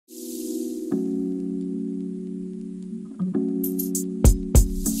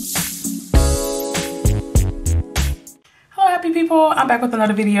beauty people, I'm back with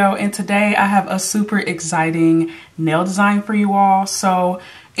another video, and today I have a super exciting nail design for you all. So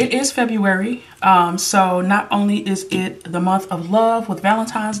it is February, so not only is it the month of love with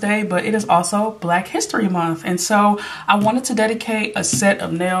Valentine's Day, but it is also Black History Month. And so I wanted to dedicate a set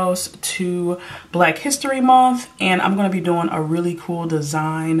of nails to Black History Month, and I'm going to be doing a really cool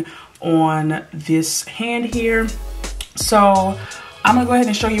design on this hand here. So I'm gonna go ahead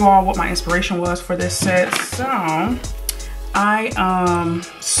and show you all what my inspiration was for this set. So I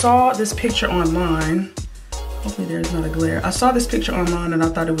saw this picture online. Hopefully there's not a glare. I saw this picture online and I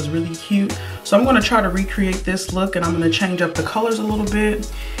thought it was really cute. So I'm gonna try to recreate this look, and I'm gonna change up the colors a little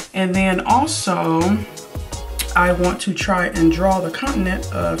bit. And then also I want to try and draw the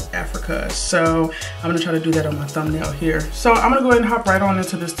continent of Africa. So I'm gonna try to do that on my thumbnail here. So I'm gonna go ahead and hop right on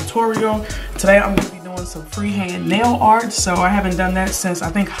into this tutorial. Today I'm gonna be doing some freehand nail art. So I haven't done that since I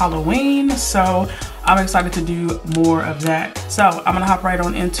think Halloween. So I'm excited to do more of that. So I'm gonna hop right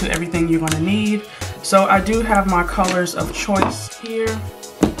on into everything you're gonna need. So I do have my colors of choice here.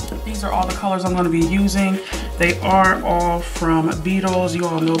 These are all the colors I'm going to be using. They are all from Beetles. You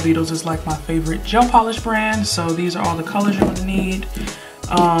all know Beetles is like my favorite gel polish brand. So these are all the colors you're going to need.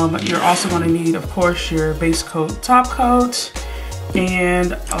 You're also going to need, of course, your base coat, top coat,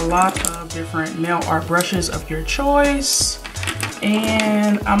 and a lot of different nail art brushes of your choice.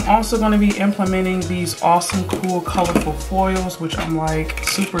 And I'm also going to be implementing these awesome, cool, colorful foils, which I'm like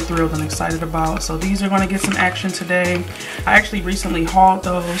super thrilled and excited about. So these are going to get some action today. I actually recently hauled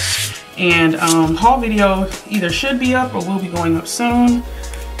those, and haul video either should be up or will be going up soon.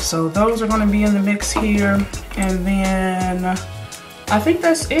 So those are going to be in the mix here. And then I think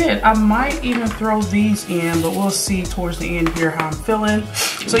that's it. I might even throw these in, but we'll see towards the end here how I'm feeling.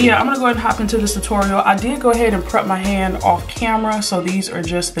 So yeah, I'm gonna go ahead and hop into this tutorial. I did go ahead and prep my hand off camera. So these are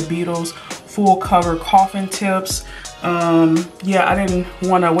just the Beetles full cover coffin tips. Yeah, I didn't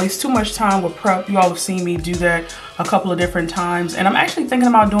want to waste too much time with prep. You all have seen me do that a couple of different times, and I'm actually thinking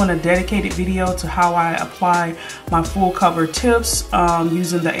about doing a dedicated video to how I apply my full cover tips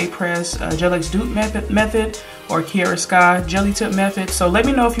using the Apres Dupes method or Kiara Sky jelly tip method. So let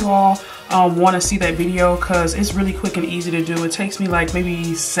me know if you all want to see that video, because it's really quick and easy to do. It takes me like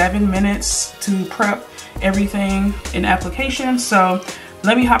maybe 7 minutes to prep everything in application. So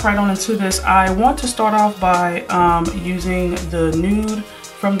let me hop right on into this. I want to start off by using the nude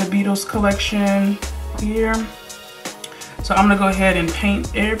from the Beetles collection here. So I'm gonna go ahead and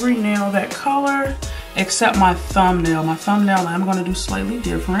paint every nail that color except my thumbnail. My thumbnail I'm gonna do slightly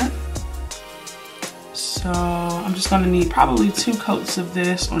different. So I'm just gonna need probably 2 coats of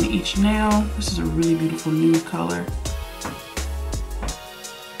this on each nail. This is a really beautiful nude color.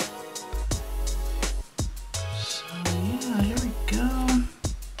 So yeah, here we go.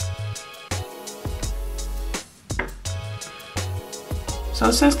 So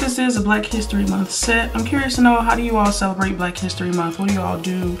since this is a Black History Month set, I'm curious to know, how do you all celebrate Black History Month? What do you all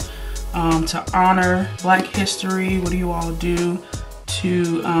do to honor Black history? What do you all do to,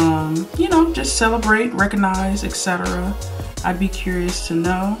 you know, just celebrate, recognize, etc.? I'd be curious to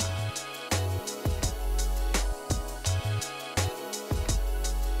know.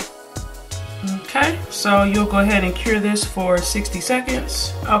 Okay, so you'll go ahead and cure this for 60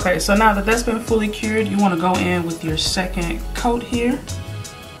 seconds. Okay, so now that that's been fully cured, you want to go in with your second coat here.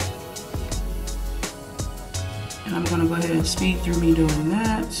 And I'm going to go ahead and speed through me doing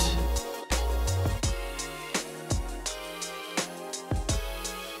that.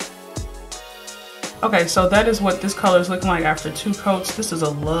 Okay, so that is what this color is looking like after 2 coats. This is a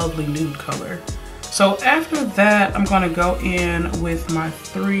lovely nude color. So after that, I'm gonna go in with my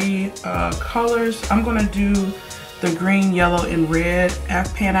 3 colors. I'm gonna do the green, yellow, and red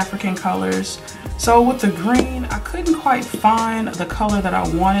Pan-African colors. So with the green, I couldn't quite find the color that I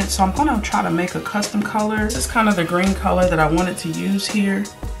wanted, so I'm gonna try to make a custom color. This is kind of the green color that I wanted to use here,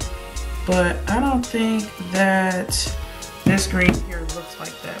 but I don't think that this green here looks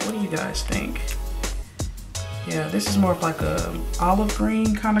like that. What do you guys think? Yeah, this is more of like a olive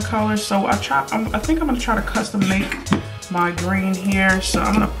green kind of color. So I think I'm gonna try to custom make my green here. So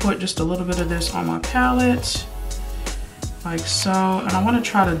I'm gonna put just a little bit of this on my palette, like so. And I wanna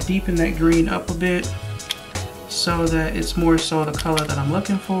try to deepen that green up a bit so that it's more so the color that I'm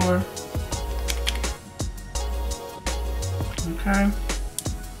looking for. Okay.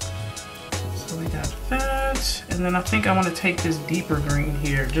 So we got that. And then I think I wanna take this deeper green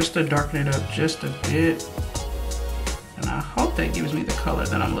here just to darken it up just a bit. And I hope that gives me the color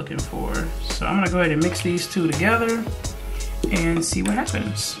that I'm looking for. So I'm gonna go ahead and mix these 2 together and see what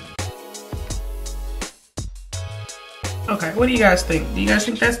happens. Okay, what do you guys think? Do you guys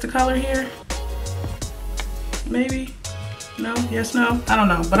think that's the color here? Maybe? No, yes, no, I don't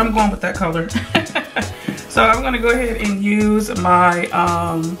know, but I'm going with that color. So I'm gonna go ahead and use my,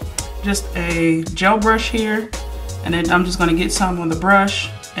 just a gel brush here. And then I'm just gonna get some on the brush,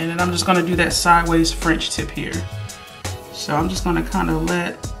 and then I'm just gonna do that sideways French tip here. So I'm just gonna kind of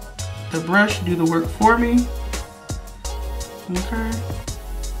let the brush do the work for me. Okay.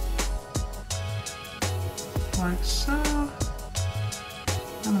 Like so.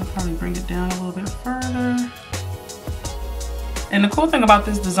 I'm gonna probably bring it down a little bit further. And the cool thing about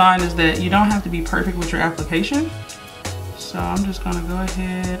this design is that you don't have to be perfect with your application. So I'm just gonna go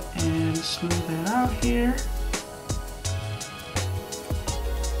ahead and smooth that out here.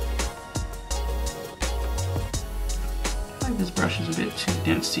 I think this brush is a bit too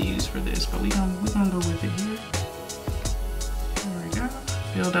dense to use for this, but we're gonna go with it here. There we go.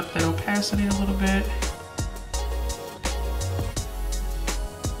 Build up that opacity a little bit.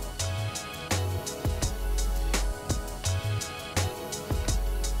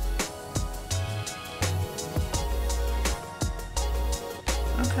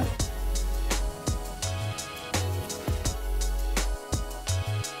 Okay.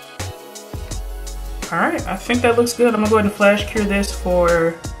 All right, I think that looks good. I'm gonna go ahead and flash cure this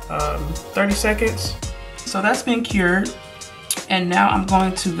for 30 seconds. So that's been cured. And now I'm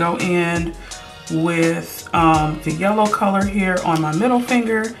going to go in with the yellow color here on my middle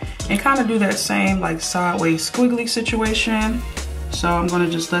finger and kind of do that same like sideways squiggly situation. So I'm gonna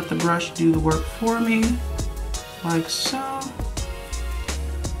just let the brush do the work for me, like so.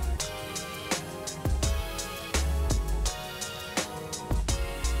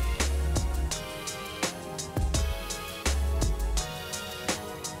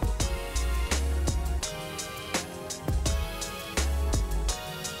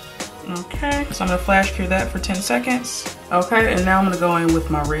 Okay, so I'm gonna flash cure that for 10 seconds. Okay, and now I'm gonna go in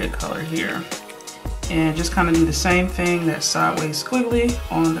with my red color here and just kind of do the same thing, that sideways squiggly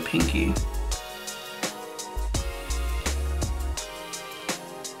on the pinky.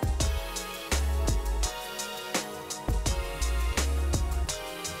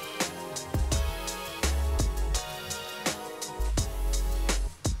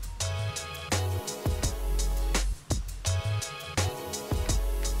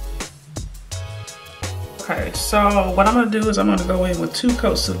 Okay, so what I'm gonna do is I'm gonna go in with 2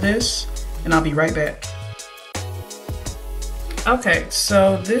 coats of this and I'll be right back. Okay,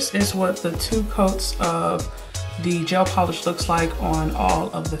 so this is what the 2 coats of the gel polish looks like on all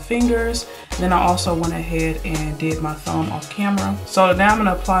of the fingers. Then I also went ahead and did my thumb off camera. So now I'm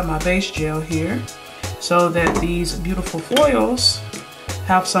gonna apply my base gel here so that these beautiful foils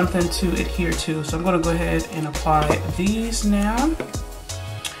have something to adhere to. So I'm gonna go ahead and apply these now.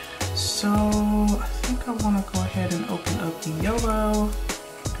 So I think I want to go ahead and open up the yellow,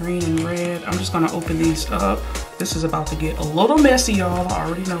 green, and red. I'm just going to open these up. This is about to get a little messy, y'all. I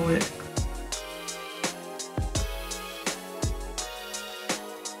already know it.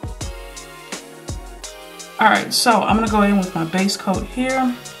 Alright, so I'm going to go in with my base coat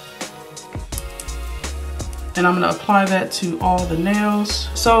here. And I'm going to apply that to all the nails.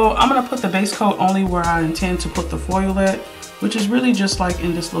 So I'm going to put the base coat only where I intend to put the foil at, which is really just like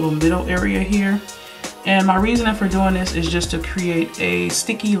in this little middle area here. And my reasoning for doing this is just to create a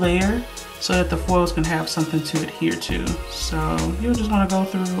sticky layer so that the foils can have something to adhere to. So you'll just want to go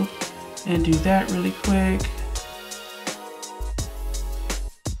through and do that really quick.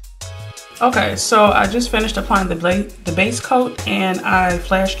 Okay, so I just finished applying the base coat and I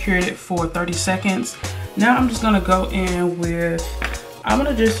flash cured it for 30 seconds. Now I'm just gonna go in with, I'm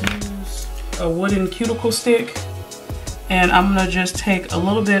gonna just use a wooden cuticle stick. And I'm gonna just take a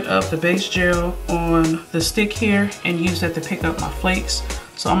little bit of the base gel on the stick here and use that to pick up my flakes.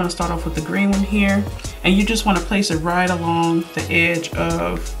 So I'm gonna start off with the green one here. And you just wanna place it right along the edge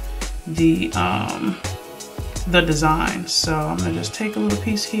of the design. So I'm gonna just take a little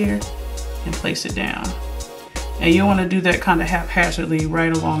piece here and place it down. And you wanna do that kind of haphazardly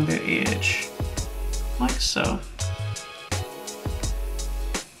right along the edge, like so.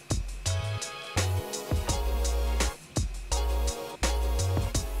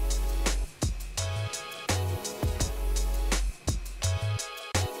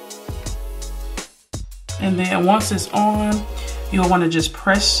 And then once it's on, you'll want to just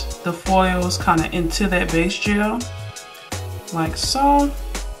press the foils kind of into that base gel, like so.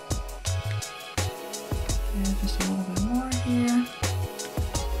 And just a little bit more here.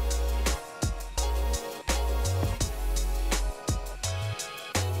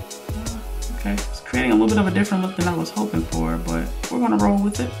 Okay, it's creating a little bit of a different look than I was hoping for, but we're going to roll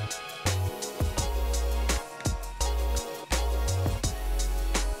with it.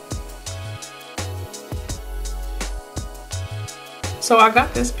 So I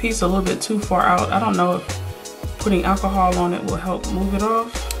got this piece a little bit too far out. I don't know if putting alcohol on it will help move it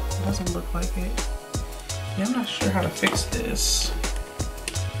off. It doesn't look like it. Yeah, I'm not sure how to fix this.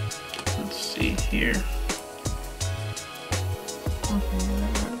 Let's see here.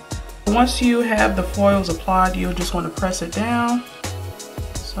 Okay. Once you have the foils applied, you'll just want to press it down.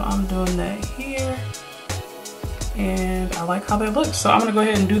 So I'm doing that here. And I like how that looks. So I'm gonna go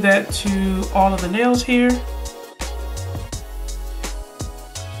ahead and do that to all of the nails here.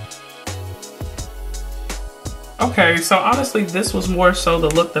 Okay, so honestly, this was more so the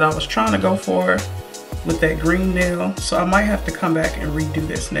look that I was trying to go for with that green nail. So I might have to come back and redo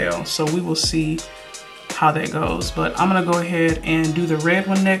this nail. So we will see how that goes. But I'm gonna go ahead and do the red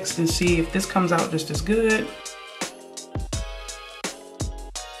one next and see if this comes out just as good.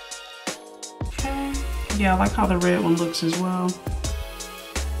 Okay, yeah, I like how the red one looks as well.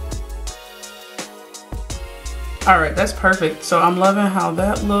 All right, that's perfect. So I'm loving how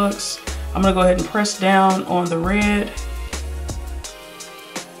that looks. I'm gonna go ahead and press down on the red.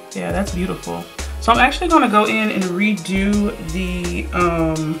 Yeah, that's beautiful. So I'm actually gonna go in and redo the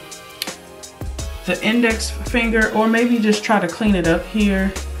index finger, or maybe just try to clean it up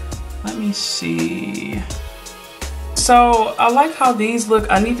here. Let me see. So I like how these look.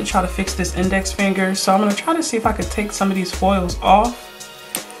 I need to try to fix this index finger. So I'm gonna try to see if I could take some of these foils off.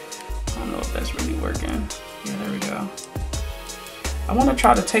 I don't know if that's really working. Yeah, there we go. I want to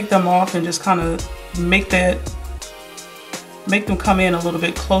try to take them off and just kind of make them come in a little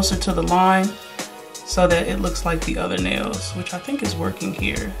bit closer to the line so that it looks like the other nails, which I think is working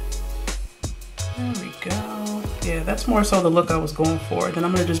here. There we go. Yeah, that's more so the look I was going for. Then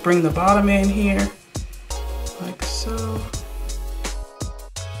I'm going to just bring the bottom in here like so.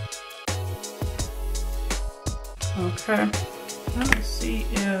 Okay, let's see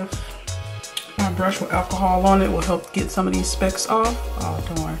if my brush with alcohol on it will help get some of these specks off.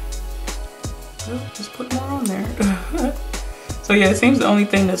 Oh, darn. Well, just put more on there. So yeah, it seems the only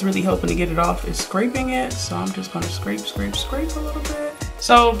thing that's really helping to get it off is scraping it. So I'm just gonna scrape, scrape, scrape a little bit.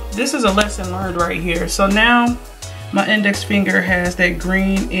 So this is a lesson learned right here. So now my index finger has that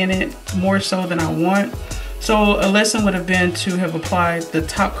green in it more so than I want. So a lesson would have been to have applied the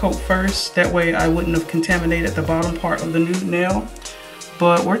top coat first. That way I wouldn't have contaminated the bottom part of the new nail.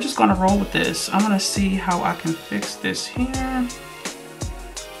 But we're just gonna roll with this. I'm gonna see how I can fix this here.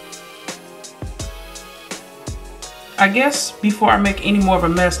 I guess before I make any more of a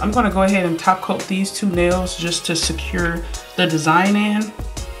mess, I'm gonna go ahead and top coat these two nails just to secure the design in.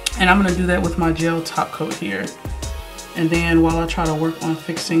 And I'm gonna do that with my gel top coat here. And then while I try to work on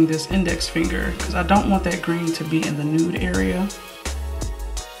fixing this index finger, because I don't want that green to be in the nude area.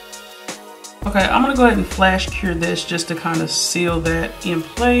 Okay, I'm gonna go ahead and flash cure this just to kind of seal that in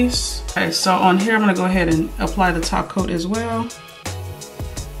place. Okay, so on here, I'm gonna go ahead and apply the top coat as well.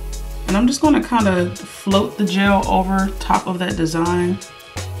 And I'm just gonna kind of float the gel over top of that design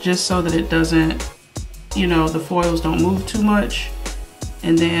just so that it doesn't, you know, the foils don't move too much.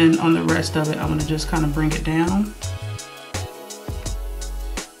 And then on the rest of it, I'm gonna just kind of bring it down.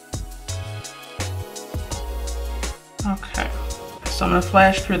 Okay. So I'm gonna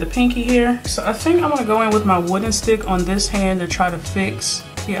flash through the pinky here. So I think I'm gonna go in with my wooden stick on this hand to try to fix,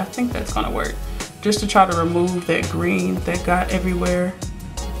 yeah, I think that's gonna work. Just to try to remove that green that got everywhere.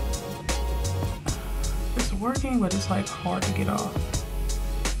 It's working, but it's like hard to get off.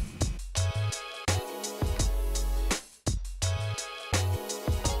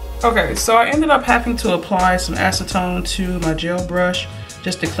 Okay, so I ended up having to apply some acetone to my gel brush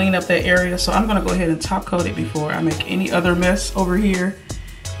just to clean up that area. So I'm gonna go ahead and top coat it before I make any other mess over here.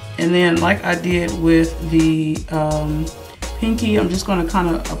 And then like I did with the pinky, I'm just gonna kind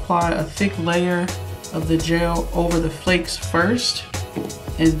of apply a thick layer of the gel over the flakes first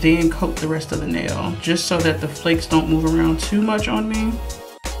and then coat the rest of the nail, just so that the flakes don't move around too much on me.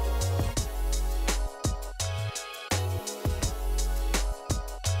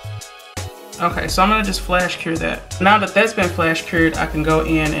 Okay, so I'm gonna just flash cure that. Now that that's been flash cured, I can go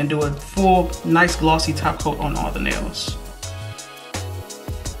in and do a full, nice glossy top coat on all the nails.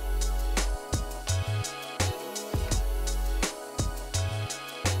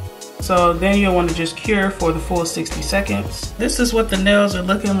 So then you'll want to just cure for the full 60 seconds. This is what the nails are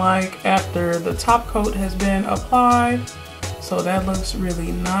looking like after the top coat has been applied. So that looks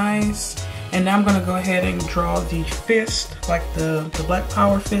really nice. And now I'm gonna go ahead and draw the fist, like the Black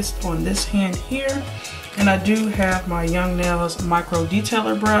Power fist on this hand here. And I do have my Young Nails micro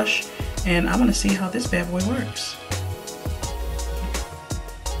detailer brush, and I'm gonna see how this bad boy works.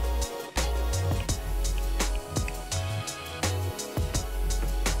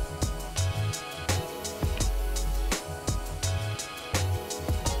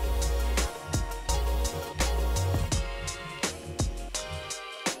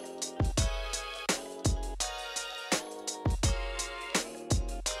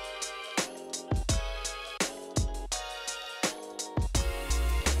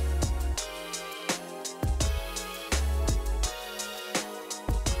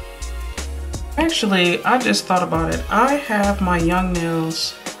 Actually, I just thought about it. I have my Young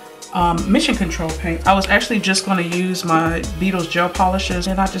Nails Mission Control paint. I was actually just going to use my Beetles gel polishes,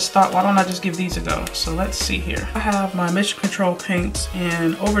 and I just thought, why don't I just give these a go? So let's see here. I have my Mission Control paints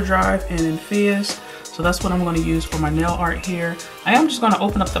in Overdrive and in Fizz. So that's what I'm going to use for my nail art here. I am just going to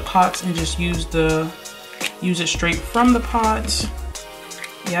open up the pots and just use it straight from the pots.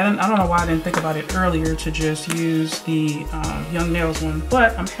 Yeah, I don't know why I didn't think about it earlier to just use the Young Nails one,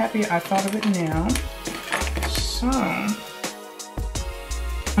 but I'm happy I thought of it now. So,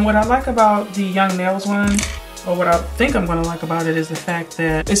 what I like about the Young Nails one, or what I think I'm going to like about it, is the fact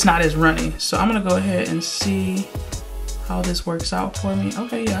that it's not as runny. So I'm going to go ahead and see how this works out for me.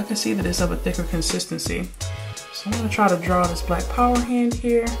 Okay, yeah, I can see that it's of a thicker consistency. So I'm going to try to draw this black power hand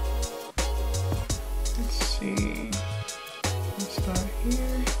here. Let's see. Let's start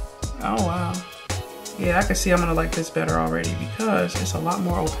here. Oh wow. Yeah, I can see I'm going to like this better already because it's a lot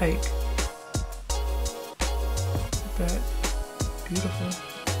more opaque. Look at that. Beautiful.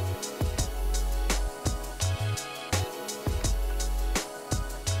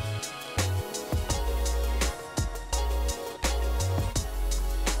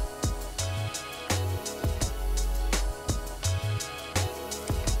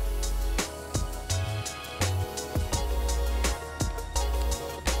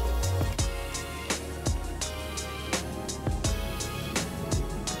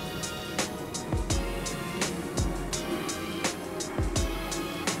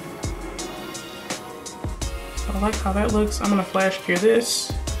 I like how that looks. I'm gonna flash cure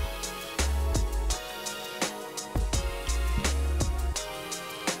this.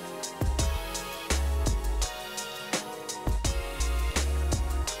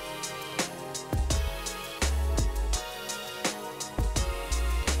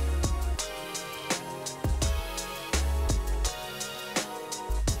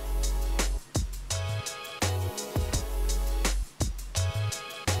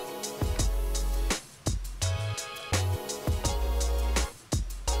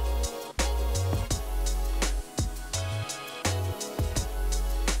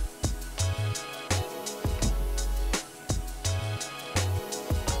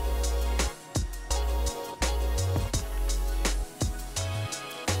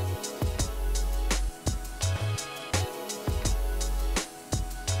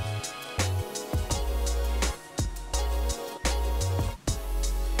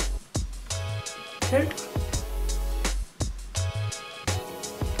 Okay.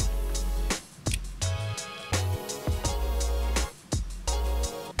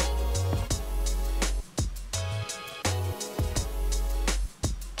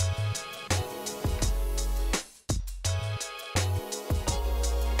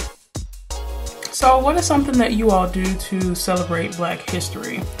 So what is something that you all do to celebrate Black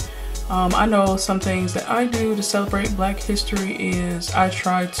History? I know some things that I do to celebrate Black History is I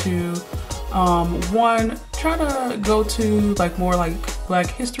try to try to go to more Black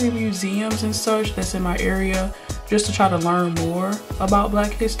History museums and such that's in my area, just to try to learn more about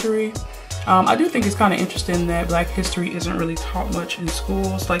Black history. I do think it's kind of interesting that Black history isn't really taught much in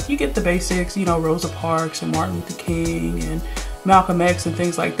schools. Like, you get the basics, you know, Rosa Parks and Martin Luther King and Malcolm X and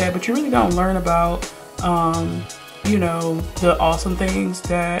things like that, but you really don't learn about, you know, the awesome things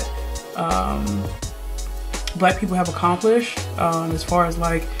that Black people have accomplished, as far as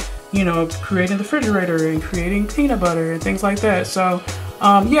you know, creating the refrigerator and creating peanut butter and things like that. So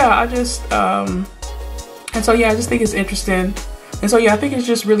yeah, I just think it's interesting. And so yeah, I think it's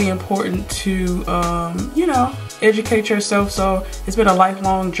just really important to you know, educate yourself. So it's been a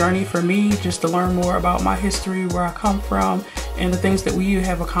lifelong journey for me just to learn more about my history, where I come from, and the things that we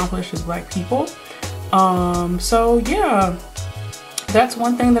have accomplished as Black people. So yeah, that's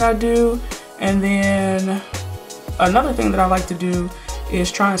one thing that I do. And then another thing that I like to do is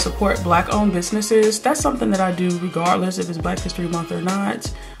try and support Black owned businesses. That's something that I do regardless if it's Black History Month or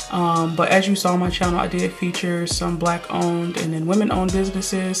not. But as you saw on my channel, I did feature some Black owned and then women owned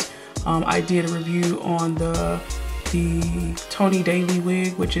businesses. I did a review on the Tony Daly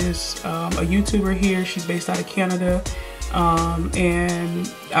wig, which is a YouTuber here. She's based out of Canada. And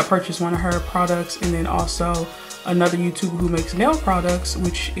I purchased one of her products, and then also another YouTuber who makes nail products,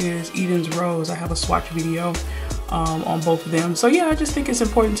 which is Eden's Rose. I have a swatch video on both of them. So yeah, I just think it's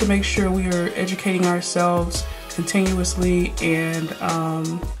important to make sure we are educating ourselves continuously, and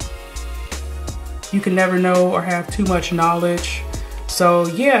you can never know or have too much knowledge. So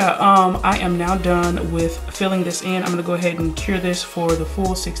yeah, I am now done with filling this in. I'm gonna go ahead and cure this for the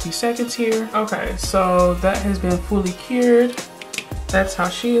full 60 seconds here. Okay, so that has been fully cured. That's how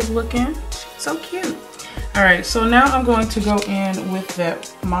she is looking. So cute. All right, so now I'm going to go in with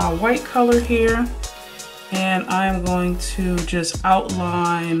my white color here, and I'm going to just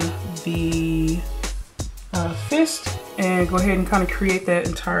outline the fist and go ahead and kind of create that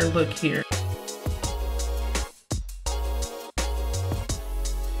entire look here.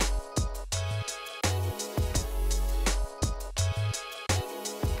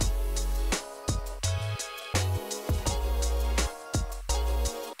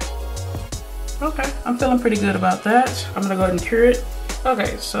 Okay, I'm feeling pretty good about that. I'm gonna go ahead and cure it.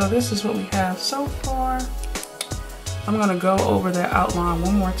 Okay, so this is what we have so far. I'm gonna go over that outline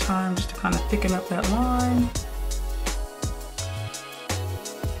one more time just to kind of thicken up that line.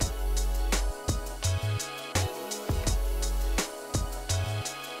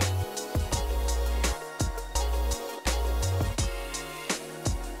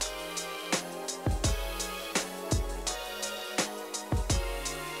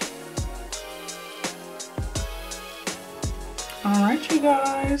 Alright, you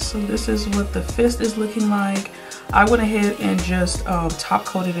guys, so this is what the fist is looking like. I went ahead and just top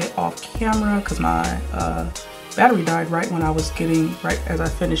coated it off camera because my battery died right as I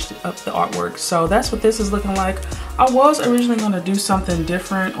finished up the artwork. So that's what this is looking like. I was originally going to do something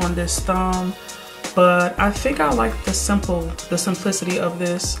different on this thumb, but I think I like the simplicity of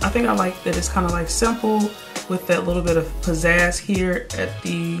this. I think I like that it's kind of like simple with that little bit of pizzazz here at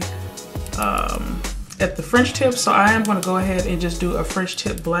the French tip. So I am going to go ahead and just do a French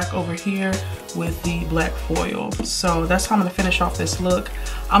tip black over here with the black foil. So that's how I'm going to finish off this look.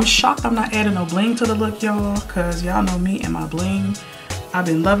 I'm shocked I'm not adding no bling to the look, y'all, because y'all know me and my bling. I've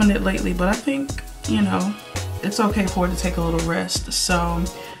been loving it lately, but I think, you know, it's okay for it to take a little rest. So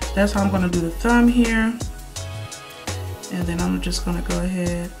that's how I'm going to do the thumb here. And then I'm just gonna go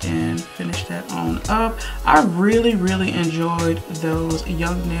ahead and finish that on up. I really enjoyed those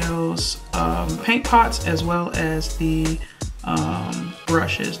Young Nails paint pots as well as the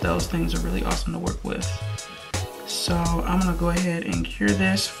brushes. Those things are really awesome to work with. So I'm gonna go ahead and cure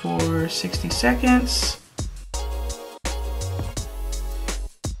this for 60 seconds.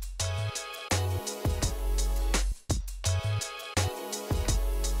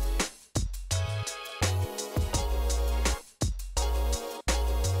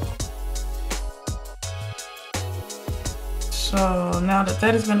 So now that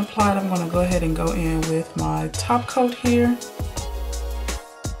that has been applied, I'm going to go ahead and go in with my top coat here.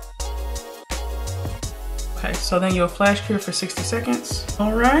 Okay, so then you'll flash cure for 60 seconds.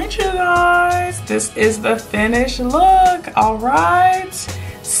 All right, you guys, this is the finished look. All right,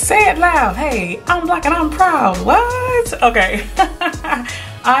 say it loud. Hey, I'm black and I'm proud. What? Okay.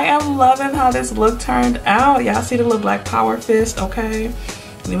 I am loving how this look turned out. Y'all see the little black power fist, okay?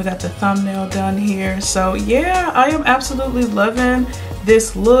 Then we got the thumbnail done here. So yeah, I am absolutely loving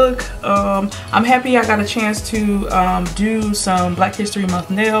this look. I'm happy I got a chance to do some Black History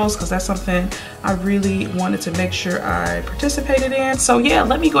Month nails because that's something I really wanted to make sure I participated in. So yeah,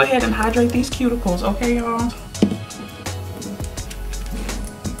 let me go ahead and hydrate these cuticles, okay y'all?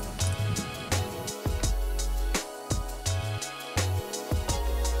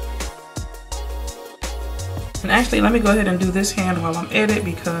 And actually, let me go ahead and do this hand while I'm at it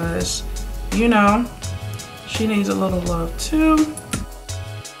because, you know, she needs a little love too.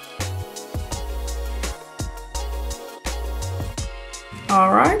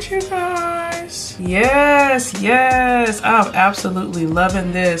 All right, you guys. Yes, I'm absolutely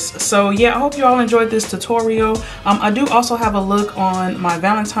loving this. So yeah, I hope you all enjoyed this tutorial. I do also have a look on my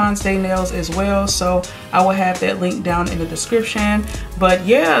Valentine's Day nails as well, so I will have that link down in the description. But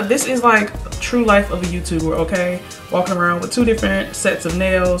yeah, this is like true life of a YouTuber, okay? Walking around with two different sets of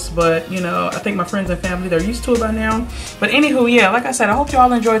nails, but you know, I think my friends and family, they're used to it by now. But anywho, yeah, like I said, I hope you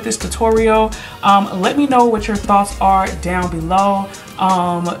all enjoyed this tutorial. Let me know what your thoughts are down below.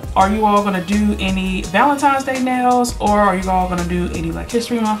 Are you all gonna do any Valentine's Day nails, or are you all gonna do any Black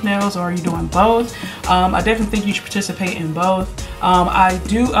History Month nails, or are you doing both? I definitely think you should participate in both. I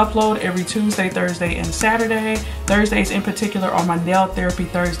do upload every Tuesday, Thursday, and Saturday. Thursdays in particular are my Nail Therapy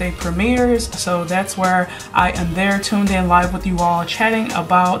Thursday premieres, so that's where I am there tuned in live with you all, chatting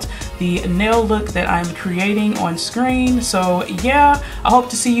about the nail look that I'm creating on screen. So yeah, I hope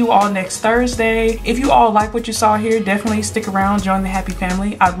to see you all next Thursday. If you all like what you saw here, definitely stick around, join the happy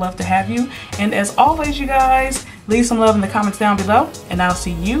family. I'd love to have you. And as always, you guys, leave some love in the comments down below, and I'll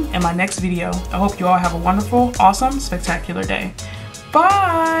see you in my next video. I hope you all have a wonderful, awesome, spectacular day.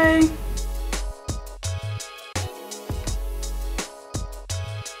 Bye!